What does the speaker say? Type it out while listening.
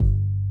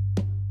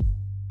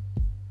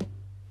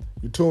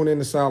You tune in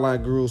to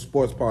Sideline Guru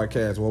Sports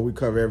Podcast where we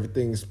cover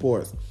everything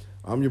sports.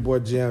 I'm your boy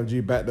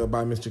GMG, backed up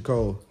by Mr.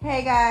 Cole.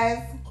 Hey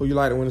guys. Who you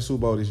like to win the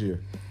Super Bowl this year?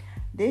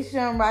 This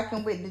year I'm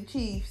rocking with the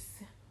Chiefs.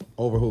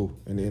 Over who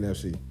in the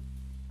NFC?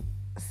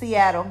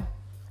 Seattle.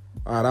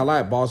 All right, I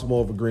like Baltimore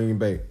over Green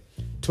Bay.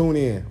 Tune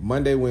in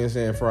Monday,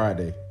 Wednesday, and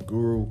Friday.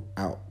 Guru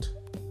out.